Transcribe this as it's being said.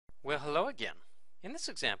Well, hello again. In this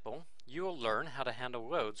example, you will learn how to handle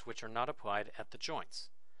loads which are not applied at the joints.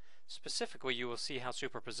 Specifically, you will see how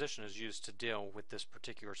superposition is used to deal with this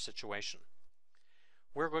particular situation.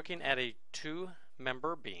 We're looking at a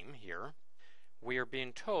two-member beam here. We are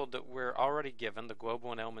being told that we're already given the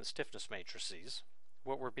global and element stiffness matrices.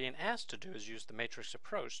 What we're being asked to do is use the matrix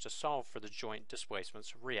approach to solve for the joint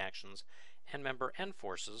displacements, reactions, and member end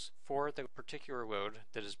forces for the particular load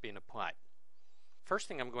that is being applied. First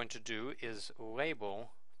thing I'm going to do is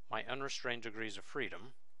label my unrestrained degrees of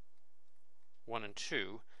freedom, 1 and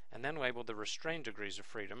 2, and then label the restrained degrees of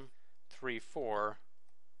freedom, 3, 4,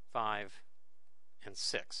 5, and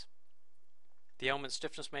 6. The element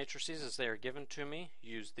stiffness matrices, as they are given to me,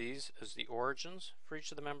 use these as the origins for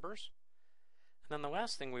each of the members. And then the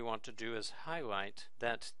last thing we want to do is highlight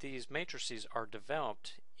that these matrices are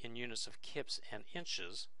developed in units of kips and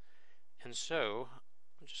inches, and so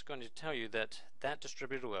I'm just going to tell you that that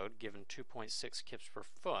distributed load, given 2.6 kips per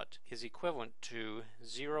foot, is equivalent to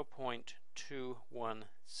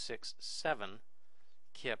 0.2167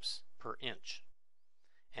 kips per inch.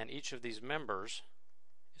 And each of these members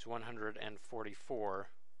is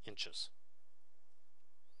 144 inches.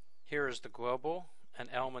 Here is the global and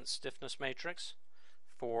element stiffness matrix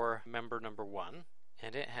for member number 1,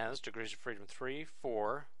 and it has degrees of freedom 3,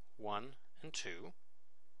 4, 1, and 2.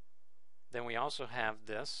 Then we also have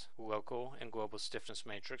this local and global stiffness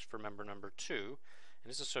matrix for member number 2, and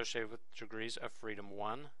is associated with degrees of freedom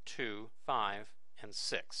 1, 2, 5, and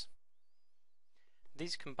 6.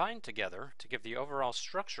 These combine together to give the overall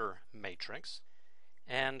structure matrix,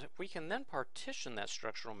 and we can then partition that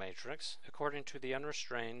structural matrix according to the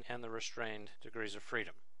unrestrained and the restrained degrees of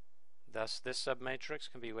freedom. Thus, this submatrix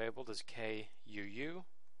can be labeled as KUU.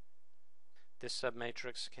 This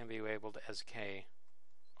submatrix can be labeled as KRU.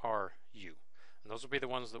 And those will be the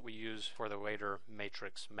ones that we use for the later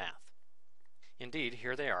matrix math. Indeed,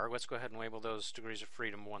 here they are. Let's go ahead and label those degrees of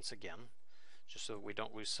freedom once again, just so that we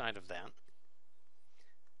don't lose sight of that.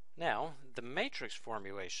 Now, the matrix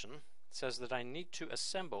formulation says that I need to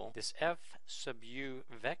assemble this F sub U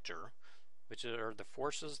vector, which are the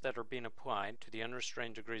forces that are being applied to the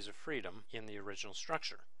unrestrained degrees of freedom in the original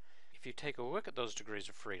structure. If you take a look at those degrees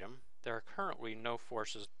of freedom, there are currently no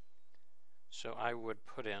forces, so I would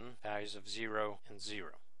put in values of 0 and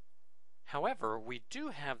 0. However, we do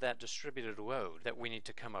have that distributed load that we need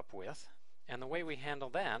to come up with, and the way we handle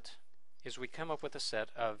that is we come up with a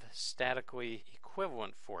set of statically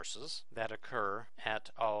equivalent forces that occur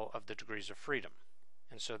at all of the degrees of freedom.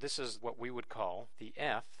 And so this is what we would call the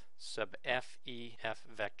F sub FEF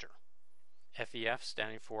vector. FEF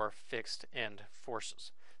standing for fixed end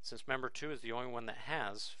forces. Since member 2 is the only one that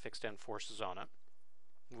has fixed end forces on it,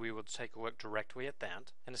 we will take a look directly at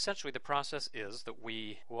that. And essentially the process is that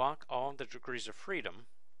we lock all the degrees of freedom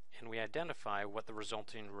and we identify what the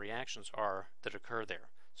resulting reactions are that occur there.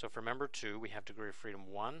 So for member 2 we have degree of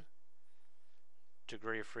freedom 1,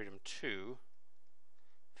 degree of freedom 2,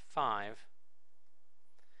 5,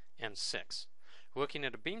 and 6. Looking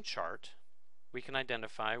at a beam chart, we can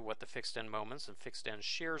identify what the fixed end moments and fixed end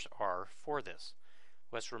shears are for this.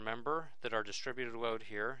 Let's remember that our distributed load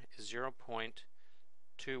here is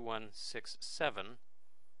 0.2167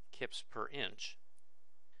 kips per inch.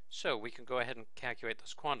 So we can go ahead and calculate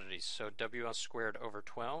those quantities. So WL squared over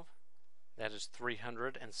 12, that is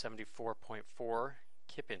 374.4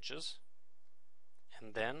 kip inches.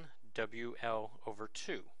 And then WL over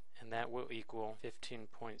 2, and that will equal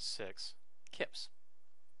 15.6 kips.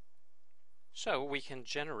 So we can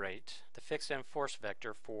generate the fixed end force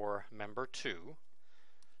vector for member 2,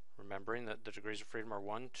 remembering that the degrees of freedom are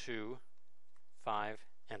 1, 2, 5,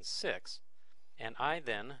 and 6, and I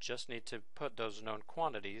then just need to put those known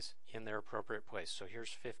quantities in their appropriate place. So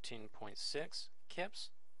here's 15.6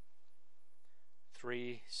 kips,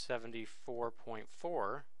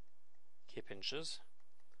 374.4 kip inches,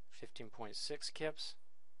 15.6 kips,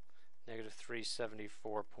 negative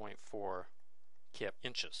 374.4 kip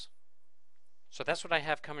inches. So that's what I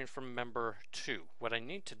have coming from member 2. What I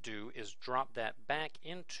need to do is drop that back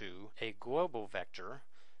into a global vector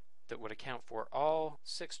that would account for all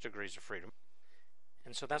 6 degrees of freedom.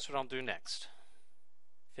 And so that's what I'll do next.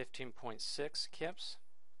 15.6 kips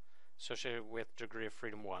associated with degree of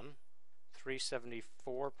freedom 1,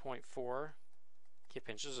 374.4 kip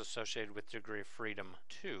inches associated with degree of freedom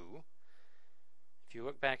 2. If you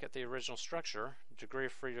look back at the original structure, degree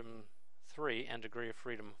of freedom 3 and degree of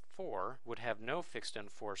freedom 4 would have no fixed end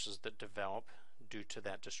forces that develop due to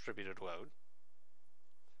that distributed load.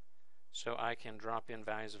 So I can drop in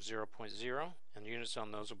values of 0.0, and units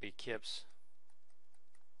on those will be kips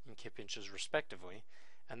and kip inches respectively.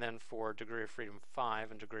 And then for degree of freedom 5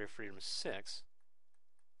 and degree of freedom 6,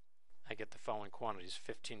 I get the following quantities: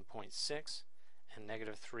 15.6 and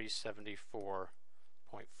negative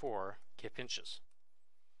 374.4 kip inches.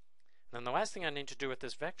 Then the last thing I need to do with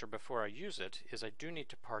this vector before I use it is I do need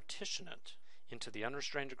to partition it into the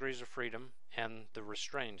unrestrained degrees of freedom and the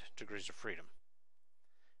restrained degrees of freedom.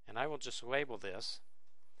 And I will just label this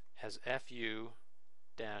as FU-FEF.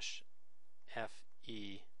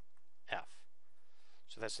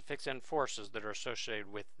 So that's the fixed end forces that are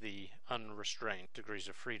associated with the unrestrained degrees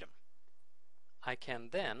of freedom. I can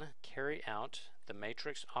then carry out the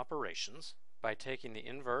matrix operations by taking the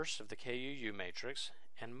inverse of the KUU matrix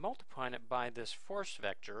and multiplying it by this force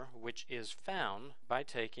vector, which is found by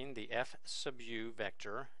taking the F sub u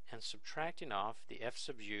vector and subtracting off the F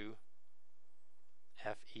sub u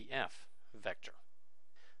FEF vector.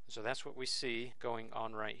 So that's what we see going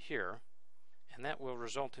on right here, and that will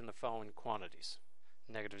result in the following quantities: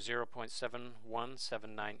 negative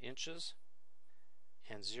 0.7179 inches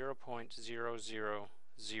and 0.000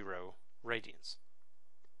 radians.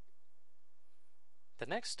 The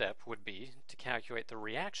next step would be to calculate the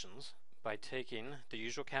reactions by taking the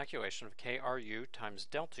usual calculation of KRU times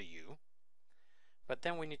delta U, but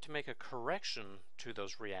then we need to make a correction to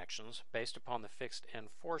those reactions based upon the fixed end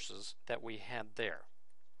forces that we had there.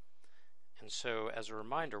 And so, as a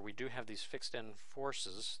reminder, we do have these fixed end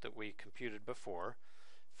forces that we computed before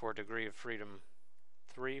for degree of freedom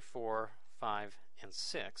 3, 4, 5, and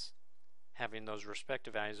 6, having those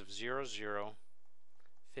respective values of 0, 0,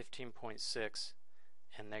 15.6,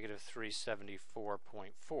 and negative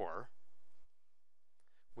 374.4.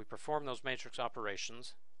 We perform those matrix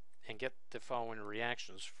operations and get the following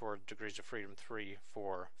reactions for degrees of freedom 3,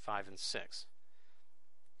 4, 5, and 6.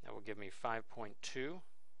 That will give me 5.2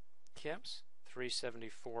 kips,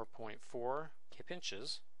 374.4 kip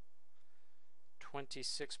inches,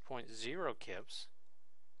 26.0 kips,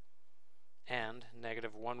 and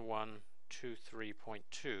negative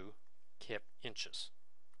 1123.2 kip inches.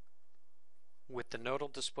 With the nodal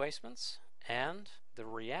displacements and the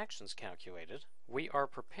reactions calculated, we are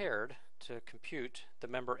prepared to compute the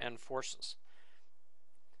member end forces.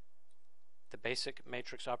 The basic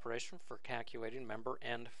matrix operation for calculating member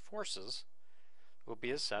end forces will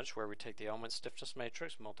be as such, where we take the element stiffness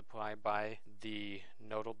matrix, multiply by the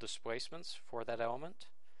nodal displacements for that element,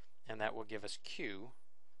 and that will give us Q,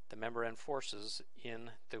 the member end forces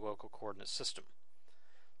in the local coordinate system.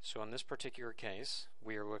 So in this particular case,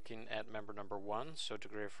 we are looking at member number 1, so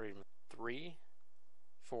degree of freedom 3,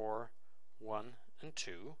 4, 1, and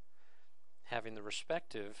 2, having the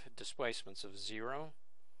respective displacements of 0,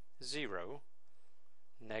 0,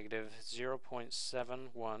 negative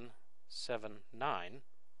 0.7179,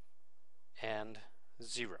 and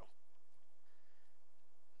 0.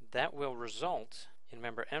 That will result in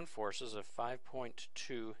member end forces of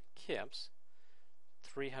 5.2 kips,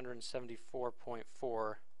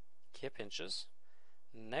 374.4 kip inches,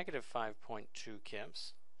 negative 5.2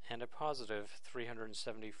 kips, and a positive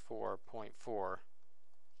 374.4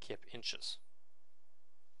 kip inches.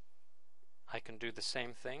 I can do the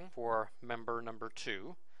same thing for member number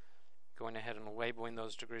 2, going ahead and labeling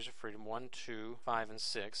those degrees of freedom 1, 2, 5, and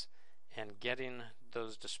 6, and getting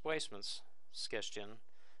those displacements sketched in,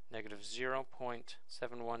 negative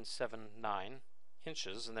 0.7179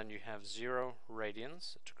 inches, and then you have 0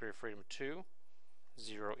 radians at degree of freedom 2,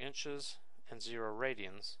 0 inches, and 0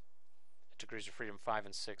 radians at degrees of freedom 5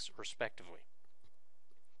 and 6 respectively.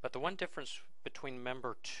 But the one difference between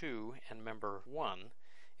member 2 and member 1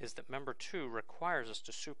 is that member 2 requires us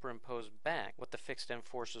to superimpose back what the fixed end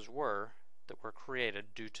forces were that were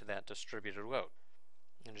created due to that distributed load.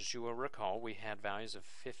 And as you will recall, we had values of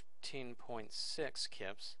 15.6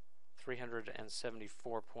 kips,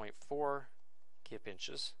 374.4 kip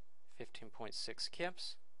inches, 15.6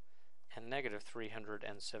 kips, and negative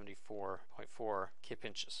 374.4 kip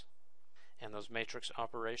inches. And those matrix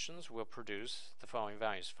operations will produce the following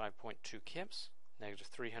values: 5.2 kips, negative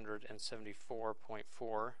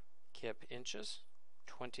 374.4 kip inches,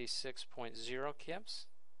 26.0 kips,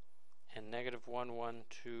 and negative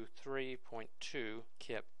 1123.2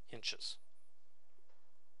 kip inches.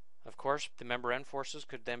 Of course, the member end forces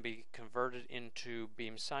could then be converted into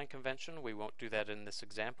beam sign convention. We won't do that in this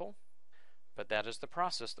example, but that is the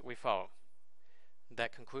process that we follow.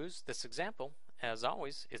 That concludes this example. As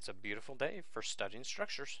always, it's a beautiful day for studying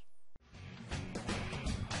structures.